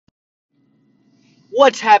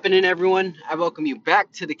What's happening, everyone? I welcome you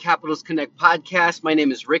back to the Capitals Connect podcast. My name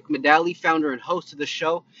is Rick Medali, founder and host of the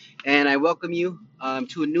show, and I welcome you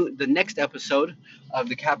to the next episode of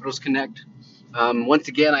the Capitals Connect. Once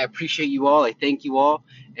again, I appreciate you all. I thank you all,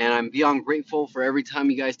 and I'm beyond grateful for every time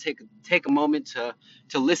you guys take a moment to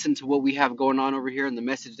listen to what we have going on over here and the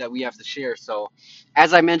message that we have to share. So,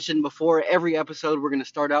 as I mentioned before, every episode we're going to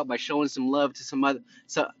start out by showing some love to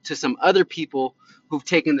some other people who've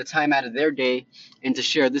taken the time out of their day and to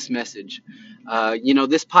share this message.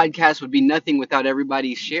 This podcast would be nothing without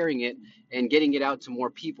everybody sharing it and getting it out to more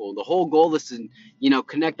people. The whole goal is to,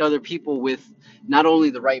 connect other people with not only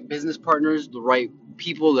the right business partners, the right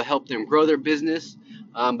people to help them grow their business,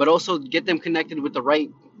 but also get them connected with the right,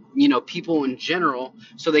 people in general,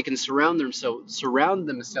 so they can surround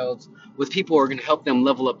themselves with people who are going to help them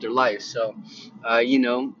level up their life. So,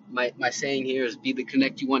 my saying here is be the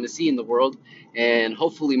connect you want to see in the world, and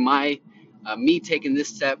hopefully me taking this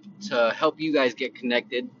step to help you guys get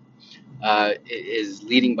connected is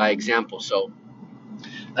leading by example. So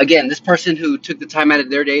again, this person who took the time out of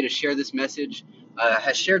their day to share this message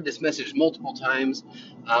has shared this message multiple times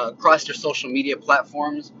across their social media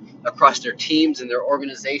platforms, across their teams and their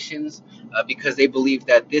organizations, because they believe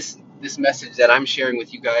that this message that I'm sharing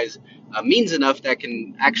with you guys means enough that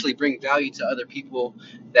can actually bring value to other people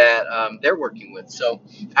that they're working with. So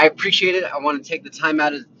I appreciate it. I want to take the time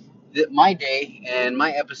out of my day and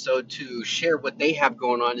my episode to share what they have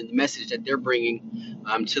going on and the message that they're bringing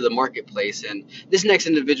to the marketplace. And this next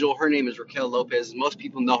individual, her name is Raquel Lopez. Most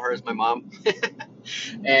people know her as my mom.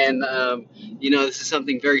 And this is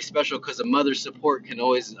something very special because a mother's support can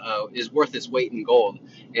always is worth its weight in gold.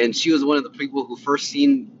 And she was one of the people who first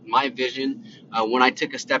seen my vision when I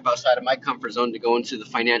took a step outside of my comfort zone to go into the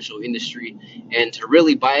financial industry and to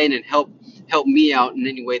really buy in and help me out in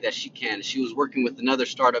any way that she can. She was working with another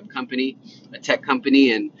startup company, a tech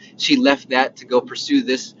company, and she left that to go pursue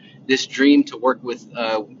this dream to work with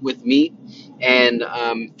me. And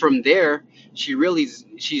from there, she's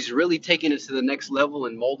really taken it to the next level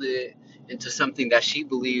and molded it into something that she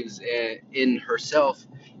believes in herself,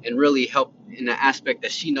 and really help in the aspect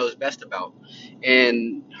that she knows best about.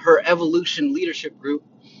 And her evolution leadership group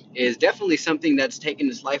is definitely something that's taken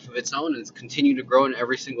its life of its own and it's continued to grow in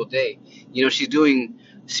every single day. She's doing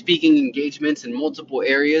speaking engagements in multiple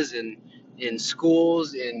areas, in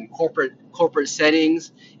schools, in corporate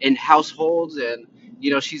settings, in households, and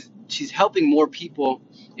she's helping more people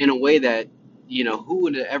in a way that who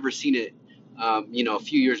would have ever seen it a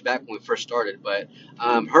few years back when we first started. But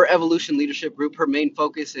her evolution leadership group, her main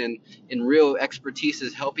focus and real expertise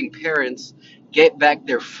is helping parents get back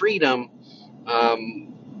their freedom um,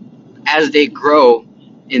 as they grow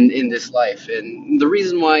in this life. And the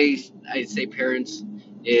reason why I say parents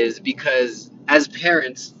is because as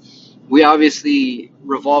parents, we obviously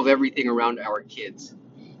revolve everything around our kids.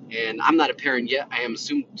 And I'm not a parent yet. I am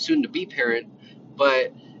soon to be parent,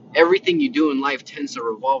 but everything you do in life tends to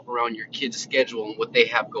revolve around your kids' schedule and what they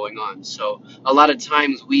have going on. So a lot of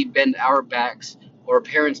times we bend our backs, or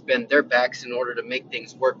parents bend their backs in order to make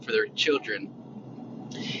things work for their children.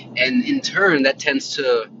 And in turn, that tends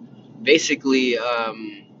to basically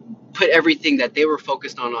put everything that they were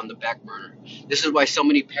focused on the back burner. This is why so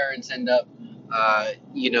many parents end up,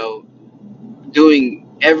 doing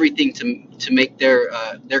everything to make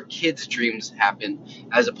their kids' dreams happen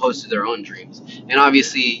as opposed to their own dreams. And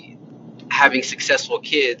obviously, having successful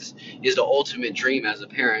kids is the ultimate dream as a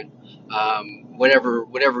parent.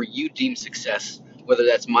 Whatever you deem success, whether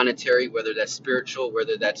that's monetary, whether that's spiritual,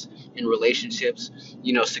 whether that's in relationships,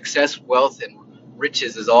 success, wealth, and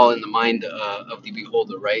riches is all in the mind of the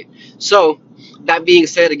beholder, right? So, that being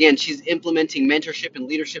said, again, she's implementing mentorship and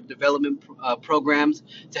leadership development programs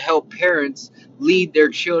to help parents lead their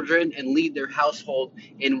children and lead their household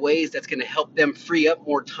in ways that's going to help them free up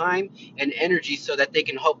more time and energy so that they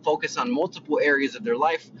can help focus on multiple areas of their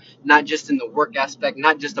life, not just in the work aspect,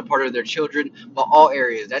 not just a part of their children, but all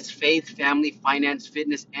areas. That's faith, family, finance,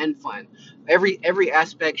 fitness, and fun. Every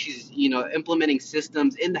aspect, she's implementing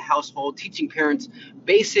systems in the household, teaching parents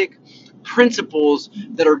basic principles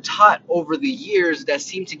that are taught over the years that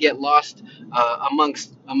seem to get lost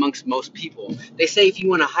amongst most people. They say if you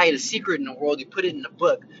want to hide a secret in the world, you put it in a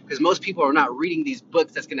book, because most people are not reading these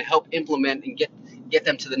books that's going to help implement and get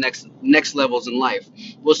them to the next levels in life.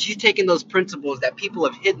 Well, she's taken those principles that people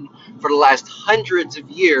have hidden for the last hundreds of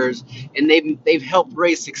years, and they've helped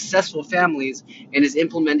raise successful families, and is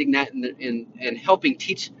implementing that and helping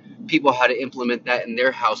teach people how to implement that in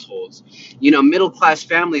their households. Middle class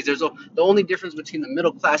families, the only difference between the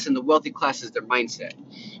middle class and the wealthy class is their mindset.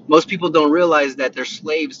 Most people don't realize that they're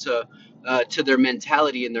slaves to their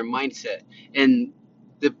mentality and their mindset. And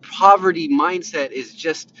The poverty mindset is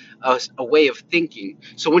just a way of thinking.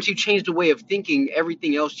 So once you change the way of thinking,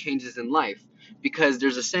 everything else changes in life. Because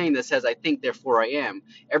there's a saying that says, I think, therefore I am.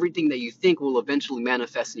 Everything that you think will eventually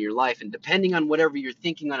manifest in your life. And depending on whatever you're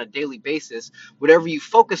thinking on a daily basis, whatever you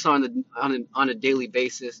focus on a daily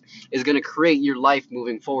basis is going to create your life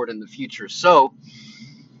moving forward in the future. So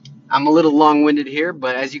I'm a little long-winded here,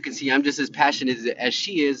 but as you can see, I'm just as passionate as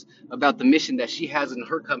she is about the mission that she has in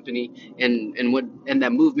her company and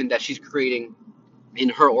that movement that she's creating in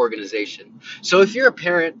her organization. So if you're a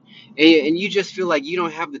parent and you just feel like you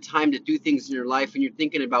don't have the time to do things in your life, and you're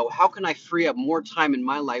thinking about how can I free up more time in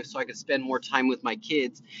my life so I can spend more time with my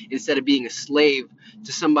kids instead of being a slave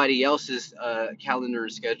to somebody else's calendar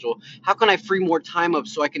and schedule, how can I free more time up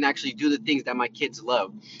so I can actually do the things that my kids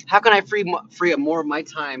love? How can I free up more of my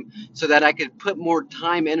time so that I could put more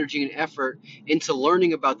time, energy, and effort into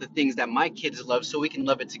learning about the things that my kids love so we can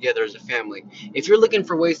love it together as a family? If you're looking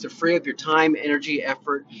for ways to free up your time, energy,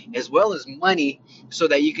 effort, as well as money, so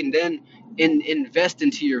that you can then invest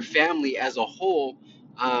into your family as a whole,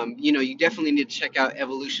 you definitely need to check out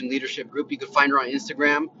Evolution Leadership Group. You can find her on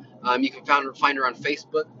Instagram. You can find her on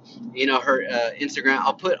Facebook. Her Instagram.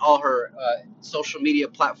 I'll put all her social media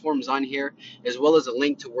platforms on here, as well as a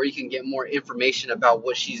link to where you can get more information about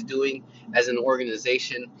what she's doing as an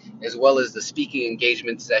organization, as well as the speaking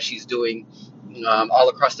engagements that she's doing all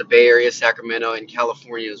across the Bay Area, Sacramento, and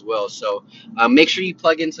California as well. So make sure you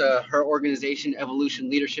plug into her organization, Evolution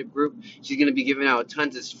Leadership Group. She's going to be giving out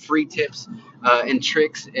tons of free tips and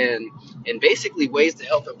tricks and basically ways to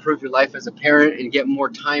help improve your life as a parent and get more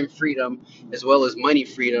time freedom as well as money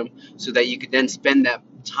freedom, so that you could then spend that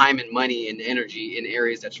time and money and energy in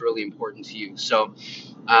areas that's really important to you. So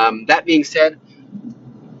that being said,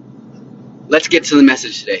 let's get to the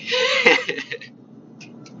message today.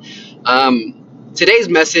 Today's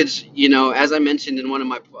message, as I mentioned in one of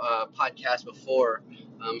my podcasts before,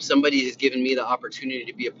 somebody has given me the opportunity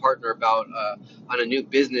to be a partner on a new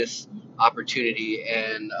business opportunity,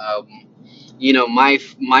 and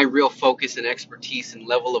my real focus and expertise and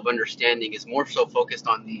level of understanding is more so focused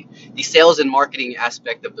on the sales and marketing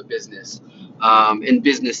aspect of the business and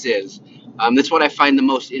businesses. That's what I find the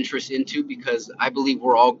most interest into, because I believe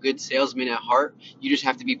we're all good salesmen at heart. You just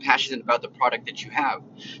have to be passionate about the product that you have.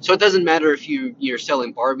 So it doesn't matter if you're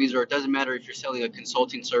selling Barbies, or it doesn't matter if you're selling a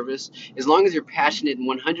consulting service. As long as you're passionate and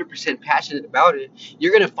 100% passionate about it,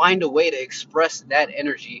 you're going to find a way to express that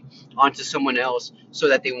energy onto someone else so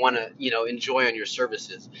that they want to, enjoy on your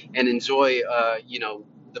services and enjoy,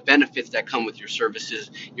 the benefits that come with your services,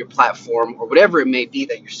 your platform, or whatever it may be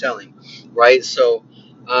that you're selling, right? So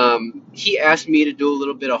he asked me to do a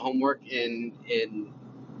little bit of homework in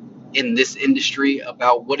this industry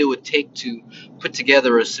about what it would take to put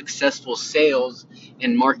together a successful sales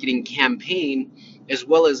and marketing campaign, as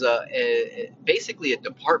well as basically a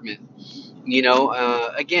department.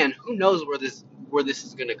 Again, who knows where this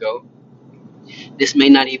is going to go? This may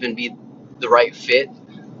not even be the right fit,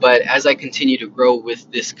 but as I continue to grow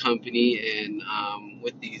with this company and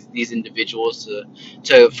with these individuals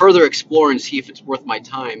to further explore and see if it's worth my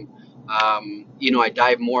time, I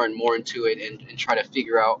dive more and more into it and try to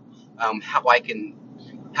figure out how I can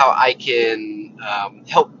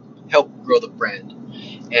help grow the brand.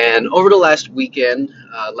 And over the last weekend,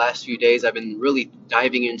 last few days, I've been really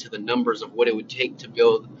diving into the numbers of what it would take to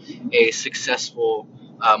build a successful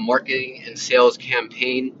marketing and sales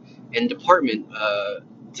campaign and department,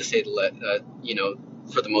 to say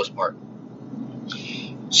for the most part.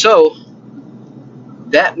 So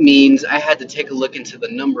that means I had to take a look into the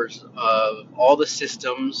numbers of all the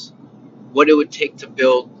systems, what it would take to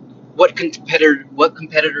build, what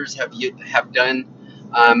competitors have done,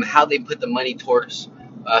 how they put the money towards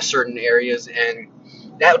certain areas, and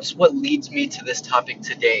that's what leads me to this topic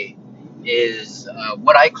today. Is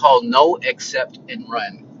what I call know, accept, and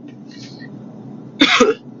run.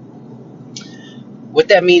 What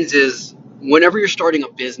that means is whenever you're starting a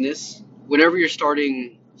business, whenever you're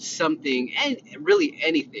starting something, and really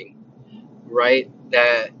anything, right,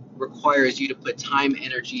 that requires you to put time,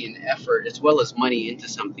 energy, and effort as well as money into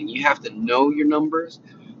something, you have to know your numbers,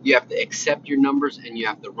 you have to accept your numbers, and you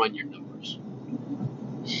have to run your numbers.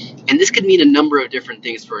 And this could mean a number of different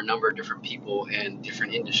things for a number of different people and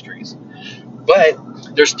different industries.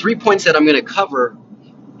 But there's 3 points that I'm going to cover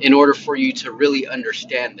in order for you to really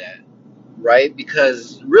understand that, right?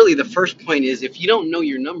 Because really the first point is, if you don't know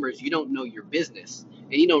your numbers, you don't know your business,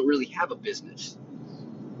 and you don't really have a business.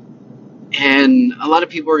 And a lot of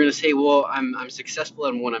people are going to say, well, I'm successful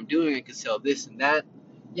in what I'm doing. I can sell this and that.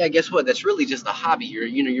 Yeah, guess what? That's really just a hobby.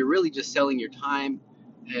 You're really just selling your time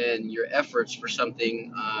and your efforts for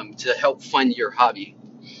something to help fund your hobby.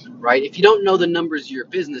 right? If you don't know the numbers of your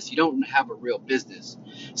business, you don't have a real business.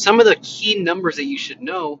 Some of the key numbers that you should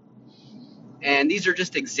know, and these are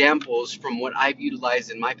just examples from what I've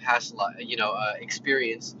utilized in my past,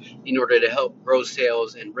 experience in order to help grow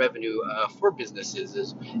sales and revenue for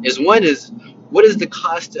businesses. Is one is what is the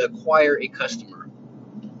cost to acquire a customer?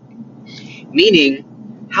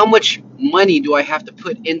 Meaning, how much money do I have to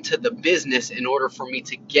put into the business in order for me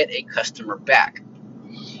to get a customer back?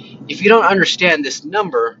 If you don't understand this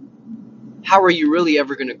number, how are you really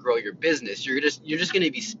ever going to grow your business? You're just going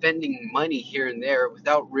to be spending money here and there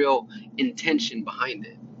without real intention behind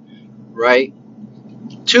it, right?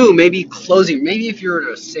 Two, maybe closing. Maybe if you're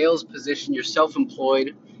in a sales position, you're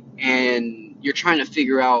self-employed, and you're trying to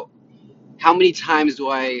figure out how many times do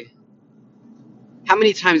I how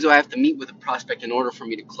many times do I have to meet with a prospect in order for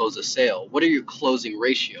me to close a sale? What are your closing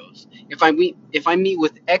ratios? If I meet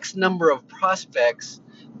with X number of prospects,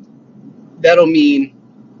 that'll mean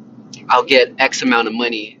I'll get X amount of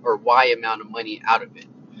money or Y amount of money out of it,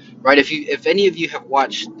 right? If any of you have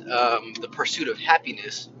watched The Pursuit of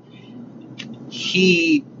Happiness,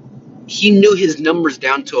 he he knew his numbers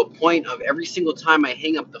down to a point of every single time I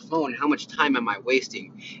hang up the phone, how much time am I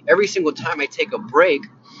wasting? Every single time I take a break,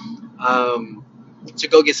 um, to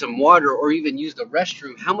go get some water or even use the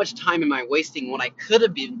restroom, how much time am I wasting when I could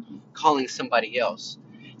have been calling somebody else?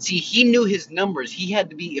 See, he knew his numbers. He had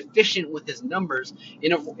to be efficient with his numbers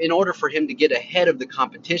in order for him to get ahead of the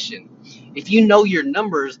competition. If you know your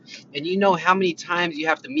numbers and you know how many times you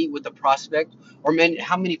have to meet with a prospect or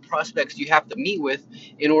how many prospects you have to meet with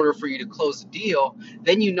in order for you to close the deal,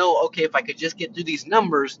 then you know, okay, if I could just get through these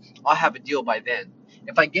numbers, I'll have a deal by then.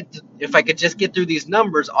 If I could just get through these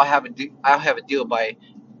numbers, I'll have a deal by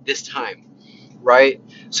this time, right?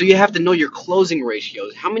 So you have to know your closing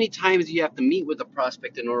ratios. How many times do you have to meet with a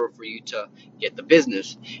prospect in order for you to get the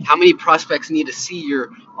business? How many prospects need to see your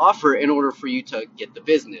offer in order for you to get the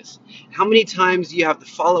business? How many times do you have to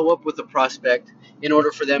follow up with a prospect in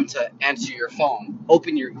order for them to answer your phone,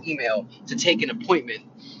 open your email, to take an appointment?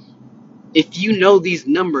 If you know these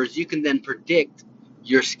numbers, you can then predict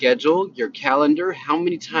your schedule, your calendar, how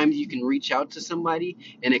many times you can reach out to somebody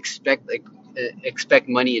and expect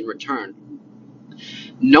money in return.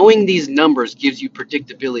 Knowing these numbers gives you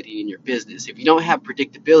predictability in your business. If you don't have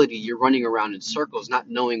predictability, you're running around in circles, not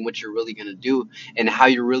knowing what you're really going to do and how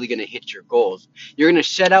you're really going to hit your goals. You're going to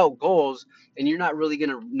set out goals and you're not really going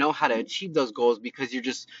to know how to achieve those goals because you're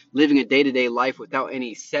just living a day-to-day life without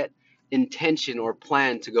any set intention or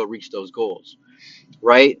plan to go reach those goals,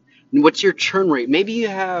 right? What's your churn rate? Maybe you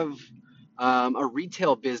have a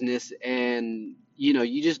retail business and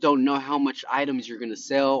you just don't know how much items you're going to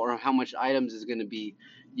sell or how much items is going to be,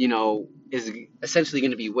 is essentially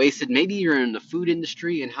going to be wasted. Maybe you're in the food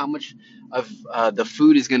industry and how much of the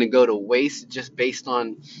food is going to go to waste just based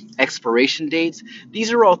on expiration dates.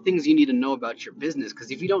 These are all things you need to know about your business,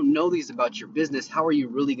 because if you don't know these about your business, how are you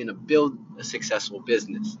really going to build a successful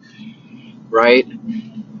business, right?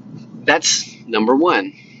 That's number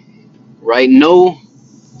one, right?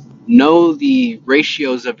 Know the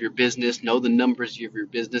ratios of your business, know the numbers of your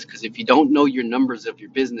business, because if you don't know your numbers of your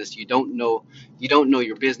business, you don't know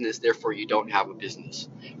your business, therefore you don't have a business,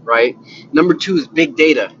 right? Number two is big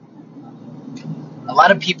data. A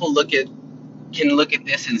lot of people can look at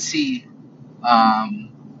this and see, um,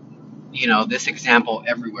 this example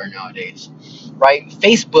everywhere nowadays, right?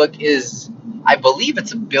 Facebook is, I believe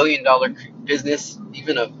it's $1 billion business,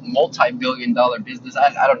 even a multi-billion dollar business.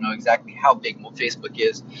 I don't know exactly how big Facebook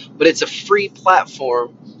is, but it's a free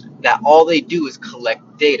platform that all they do is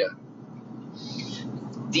collect data.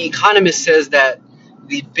 The Economist says that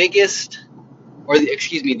the biggest,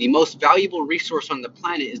 excuse me, the most valuable resource on the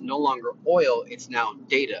planet is no longer oil, it's now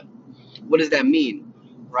data. What does that mean,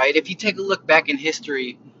 right? If you take a look back in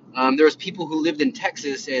history, there was people who lived in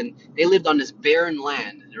Texas and they lived on this barren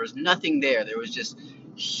land. There was nothing there. There was just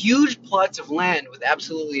huge plots of land with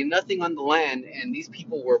absolutely nothing on the land, and these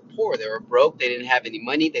people were poor. They were broke. They didn't have any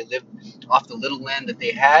money. They lived off the little land that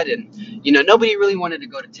they had, and nobody really wanted to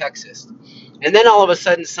go to Texas. And then all of a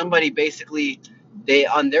sudden, somebody basically, they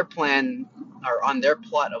on their plan or on their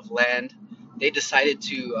plot of land, they decided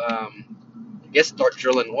to I guess start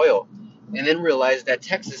drilling oil, and then realized that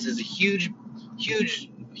Texas is a huge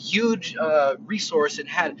resource and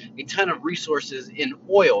had a ton of resources in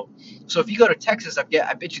oil. So if you go to Texas, I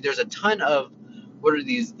bet you there's a ton of, what are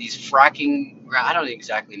these fracking? I don't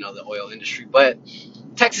exactly know the oil industry, but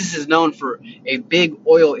Texas is known for a big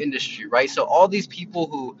oil industry, right? So all these people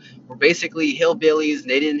who were basically hillbillies, and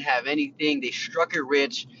they didn't have anything, they struck it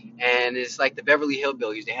rich, and it's like the Beverly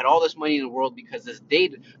Hillbillies. They had all this money in the world because this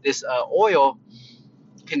oil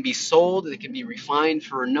can be sold, it can be refined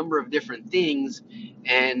for a number of different things,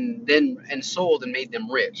 and sold and made them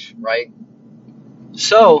rich, right?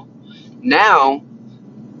 So now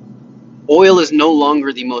oil is no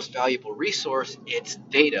longer the most valuable resource, it's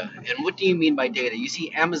data. And what do you mean by data? You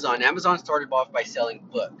see Amazon started off by selling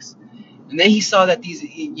books. And then he saw that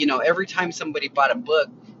every time somebody bought a book,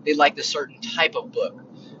 they liked a certain type of book.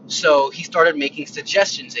 So he started making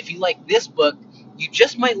suggestions. If you like this book, you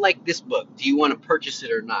just might like this book. Do you want to purchase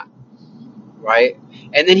it or not? Right?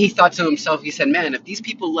 And then he thought to himself, he said, man, if these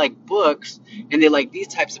people like books and they like these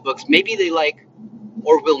types of books, maybe they like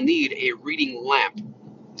or will need a reading lamp.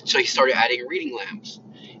 So he started adding reading lamps.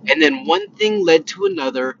 And then one thing led to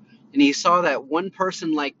another, and he saw that one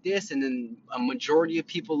person like this, and then a majority of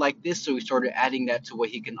people like this, so he started adding that to what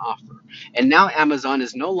he can offer. And now Amazon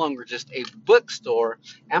is no longer just a bookstore.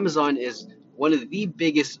 Amazon is one of the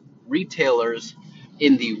biggest retailers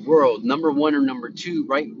in the world, number one or number two,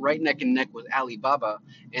 right neck and neck with Alibaba.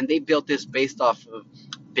 And they built this based off of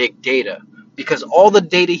big data. Because all the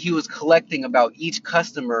data he was collecting about each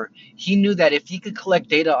customer, he knew that if he could collect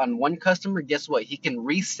data on one customer, guess what? He can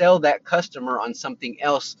resell that customer on something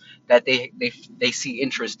else that they see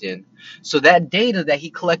interest in. So that data that he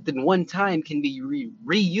collected one time can be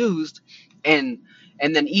reused, and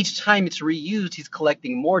then each time it's reused, he's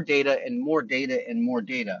collecting more data and more data and more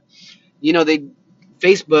data. They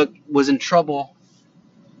Facebook was in trouble.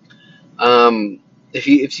 If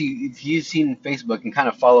you've seen Facebook and kind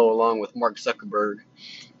of follow along with Mark Zuckerberg,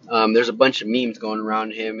 there's a bunch of memes going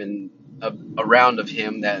around him and around of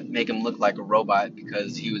him that make him look like a robot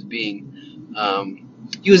because he was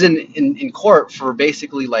in court for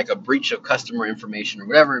basically like a breach of customer information or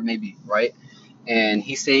whatever it may be, right? And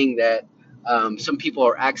he's saying that some people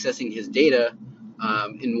are accessing his data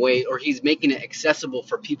or he's making it accessible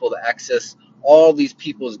for people to access all these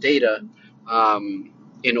people's data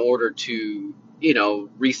in order to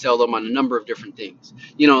resell them on a number of different things.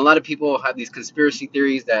 A lot of people have these conspiracy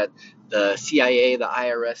theories that the CIA, the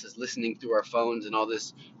IRS is listening through our phones and all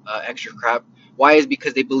this extra crap. Why? Is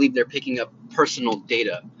because they believe they're picking up personal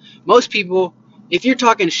data. Most people, if you're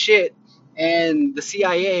talking shit and the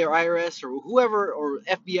CIA or IRS or whoever or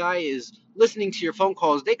FBI is listening to your phone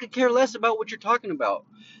calls, they could care less about what you're talking about.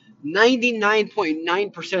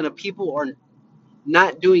 99.9% of people are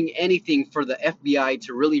not doing anything for the FBI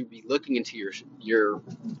to really be looking into your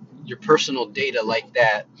personal data like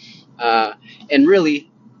that. And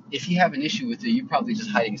really, if you have an issue with it, you're probably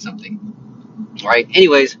just hiding something. All right.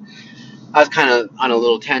 Anyways, I was kind of on a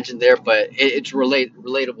little tangent there, but it's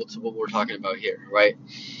relatable to what we're talking about here, right?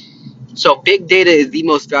 So big data is the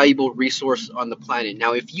most valuable resource on the planet.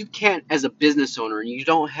 Now, if you can't, as a business owner, and if you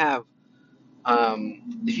don't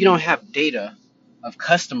have data of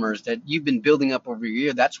customers that you've been building up over a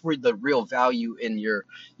year, that's where the real value in your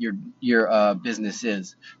business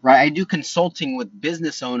is, right? I do consulting with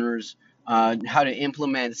business owners, how to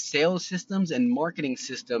implement sales systems and marketing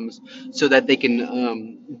systems so that they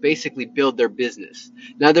can basically build their business.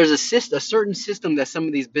 Now, there's a certain system that some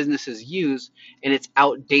of these businesses use, and it's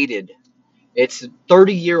outdated. It's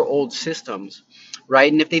 30-year-old systems,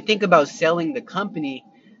 right? And if they think about selling the company,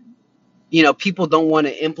 people don't want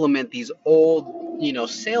to implement these old,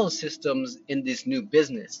 sales systems in this new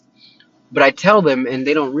business. But I tell them, and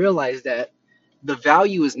they don't realize that the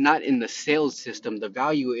value is not in the sales system. The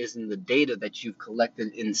value is in the data that you've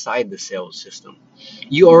collected inside the sales system.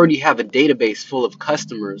 You already have a database full of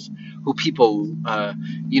customers who people,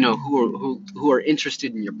 who are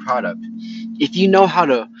interested in your product. If you know how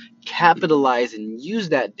to capitalize and use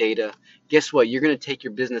that data, guess what? You're going to take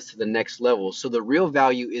your business to the next level. So the real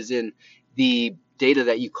value is in the data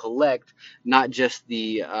that you collect, not just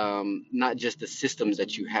the systems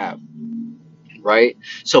that you have, right?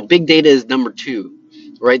 So big data is number two,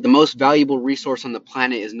 right? The most valuable resource on the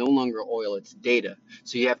planet is no longer oil, it's data.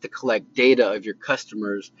 So you have to collect data of your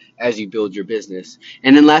customers as you build your business.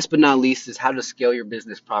 And then last but not least is how to scale your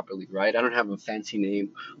business properly, right? I don't have a fancy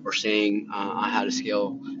name or saying on how to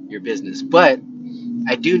scale your business, but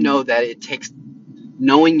I do know that it takes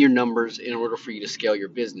knowing your numbers in order for you to scale your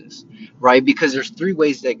business, right? Because there's three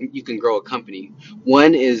ways that you can grow a company.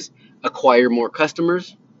 One is acquire more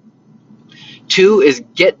customers. Two is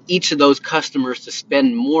get each of those customers to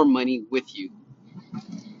spend more money with you.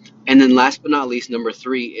 And then last but not least, number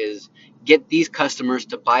three is get these customers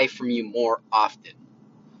to buy from you more often,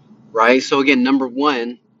 right? So again, number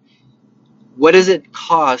one, what does it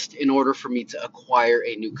cost in order for me to acquire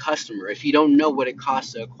a new customer? If you don't know what it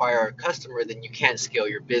costs to acquire a customer, then you can't scale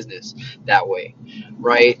your business that way,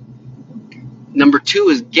 right? Number two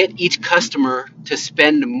is get each customer to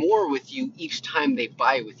spend more with you each time they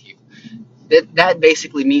buy with you. That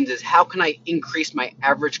basically means is how can I increase my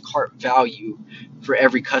average cart value for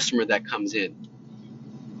every customer that comes in,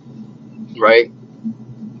 right?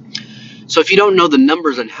 So if you don't know the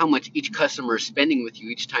numbers on how much each customer is spending with you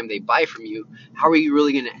each time they buy from you, how are you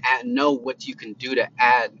really going to know what you can do to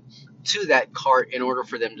add to that cart in order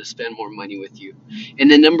for them to spend more money with you? And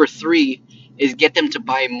then number three is get them to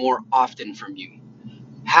buy more often from you.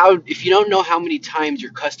 How, if you don't know how many times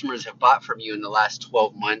your customers have bought from you in the last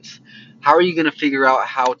 12 months, how are you going to figure out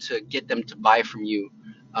how to get them to buy from you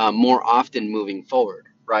more often moving forward,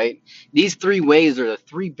 right? These three ways are the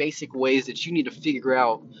three basic ways that you need to figure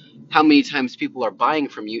out how many times people are buying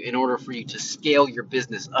from you in order for you to scale your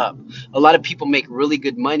business up. A lot of people make really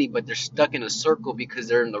good money, but they're stuck in a circle because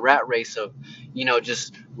they're in the rat race of,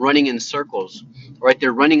 just running in circles, right?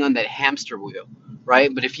 They're running on that hamster wheel,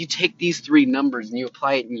 right? But if you take these three numbers and you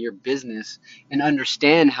apply it in your business and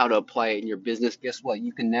understand how to apply it in your business, guess what?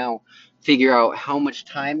 You can now figure out how much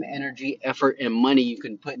time, energy, effort, and money you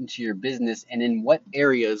can put into your business and in what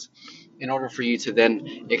areas in order for you to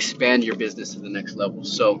then expand your business to the next level.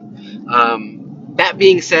 So, that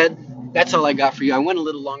being said, that's all I got for you. I went a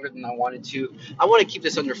little longer than I wanted to. I want to keep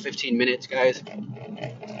this under 15 minutes, guys,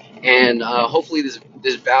 and hopefully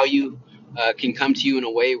this value can come to you in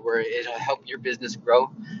a way where it'll help your business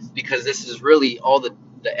grow, because this is really all the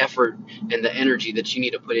effort and the energy that you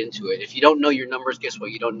need to put into it. If you don't know your numbers, guess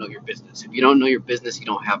what? You don't know your business. If you don't know your business, you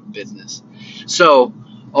don't have a business. So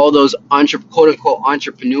all those quote unquote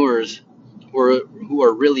entrepreneurs who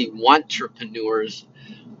are really wantrepreneurs,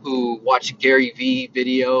 who watch Gary Vee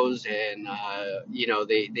videos, and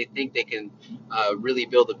they think they can really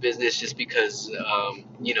build a business just because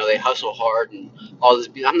they hustle hard and all this.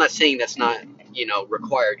 I'm not saying that's not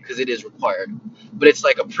required, because it is required, but it's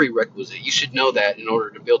like a prerequisite. You should know that in order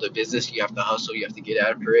to build a business, you have to hustle, you have to get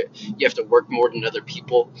after it, you have to work more than other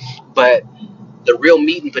people. But the real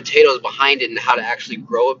meat and potatoes behind it and how to actually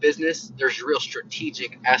grow a business, there's real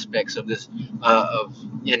strategic aspects of this, of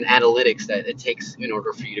in analytics that it takes in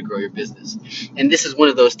order for you to grow your business. And this is one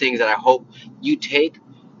of those things that I hope you take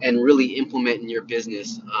and really implement in your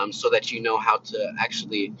business, so that you know how to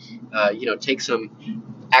actually, take some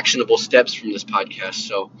actionable steps from this podcast.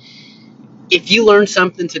 So if you learned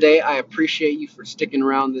something today, I appreciate you for sticking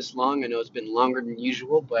around this long. I know it's been longer than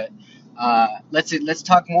usual, but let's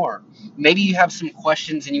talk more. Maybe you have some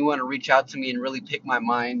questions and you want to reach out to me and really pick my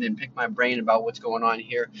mind and pick my brain about what's going on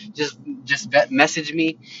here. Just message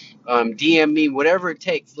me, DM me, whatever it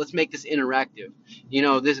takes. Let's make this interactive.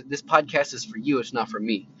 This podcast is for you. It's not for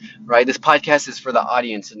me, right? This podcast is for the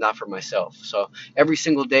audience and not for myself. So every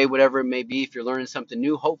single day, whatever it may be, if you're learning something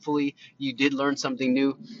new, hopefully you did learn something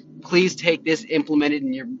new. Please take this, implement it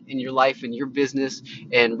in your life and your business,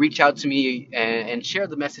 and reach out to me and share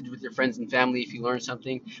the message with your friends and family if you learned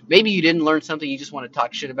something. Maybe you didn't learn something, you just want to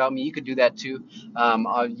talk shit about me. You could do that too.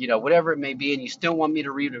 Whatever it may be, and you still want me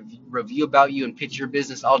to read a review about you and pitch your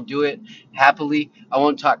business, I'll do it happily. I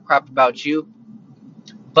won't talk crap about you,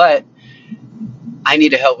 but I need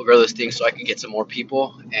to help grow this thing so I can get some more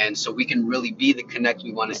people, and so we can really be the connect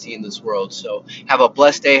we want to see in this world. So have a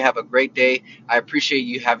blessed day. Have a great day. I appreciate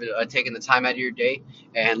you having taking the time out of your day,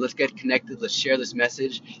 and let's get connected. Let's share this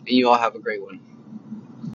message, and you all have a great one.